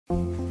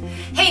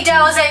Hey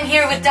dolls, I'm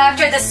here with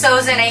Dr. De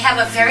Souza and I have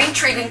a very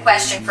intriguing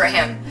question for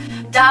him.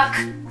 Doc,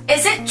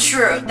 is it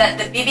true that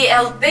the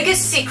BBL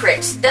biggest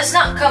secret does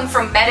not come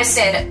from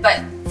medicine but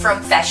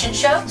from fashion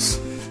shows?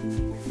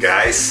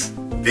 Guys,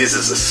 this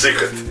is a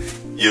secret.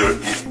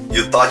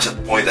 You touch a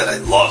point that I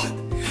love it.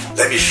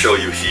 Let me show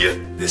you here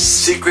the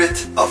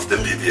secret of the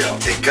BBL.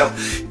 Okay, come.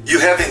 You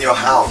have in your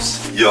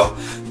house your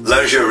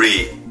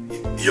lingerie,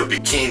 your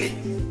bikini,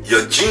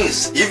 your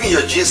jeans. Even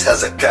your jeans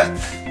has a cut.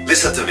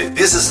 Listen to me.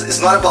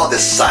 It's not about the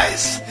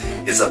size.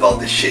 It's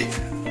about the shape.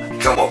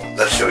 Come on,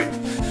 let's show you.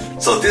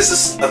 So this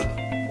is,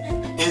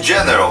 in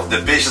general, the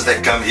patients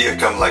that come here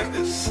come like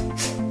this.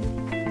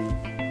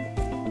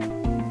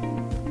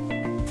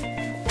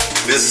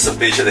 This is a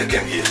patient that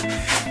came here.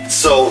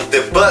 So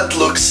the butt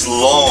looks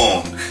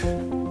long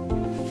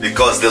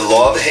because the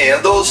love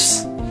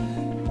handles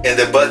and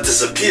the butt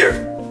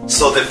disappear.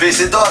 So the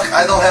patient, doc,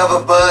 I don't have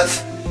a butt.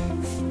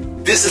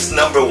 This is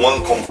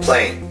 #1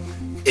 complaint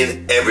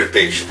in every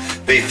patient.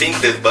 They think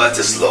the butt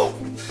is low,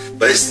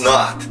 but it's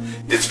not.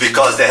 It's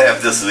because they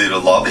have this little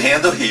love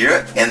handle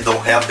here and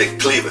don't have the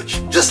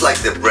cleavage. Just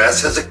like the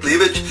breast has a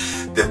cleavage,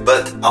 the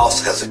butt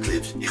also has a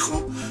cleavage.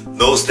 Who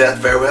knows that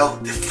very well?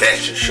 The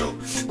fashion show,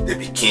 the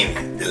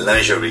bikini, the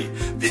lingerie.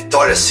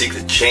 Victoria's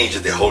Secret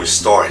changed the whole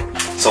story.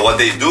 So what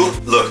they do,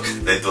 look,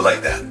 they do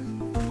like that.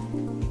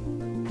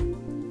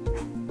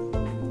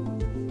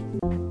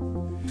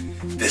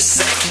 The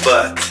same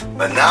butt,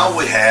 but now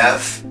we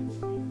have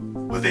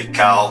what they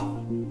call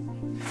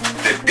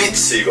the beach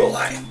seagull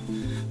line.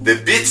 The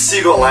beach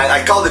seagull line,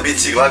 I call the beach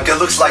seagull line because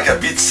it looks like a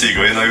beach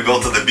seagull, you know, you go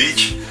to the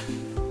beach.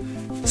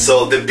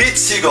 So the beach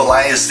seagull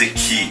line is the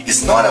key.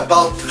 It's not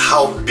about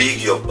how big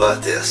your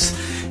butt is.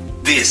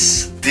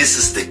 This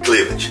is the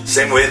cleavage.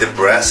 Same way the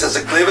breast has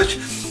a cleavage,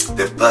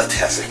 the butt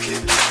has a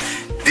cleavage.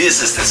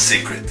 This is the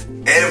secret.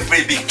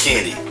 Every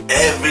bikini,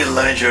 every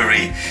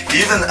lingerie,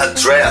 even a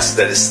dress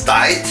that is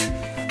tight,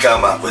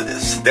 come up with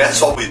this.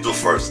 That's what we do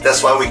first.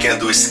 That's why we can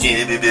do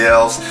skinny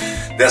BBLs.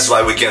 That's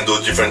why we can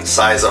do different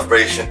size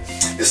operation.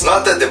 It's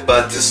not that the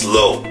butt is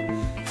low.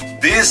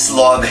 These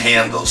love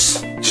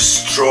handles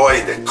destroy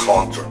the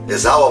contour.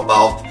 It's all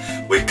about,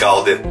 we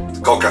call the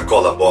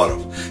Coca-Cola bottle.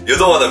 You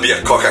don't want to be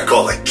a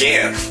Coca-Cola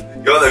can.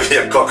 You want to be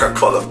a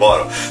Coca-Cola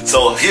bottle.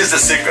 So here's the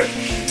secret.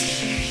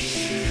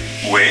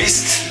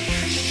 Waist,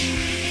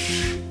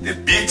 the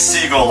beach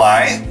seagull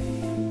line,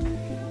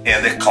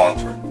 and the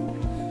contour.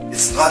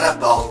 It's not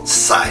about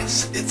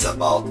size, it's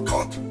about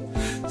contour.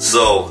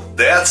 So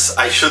that's,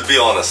 I should be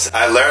honest,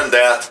 I learned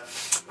that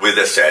with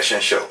the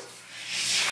fashion show.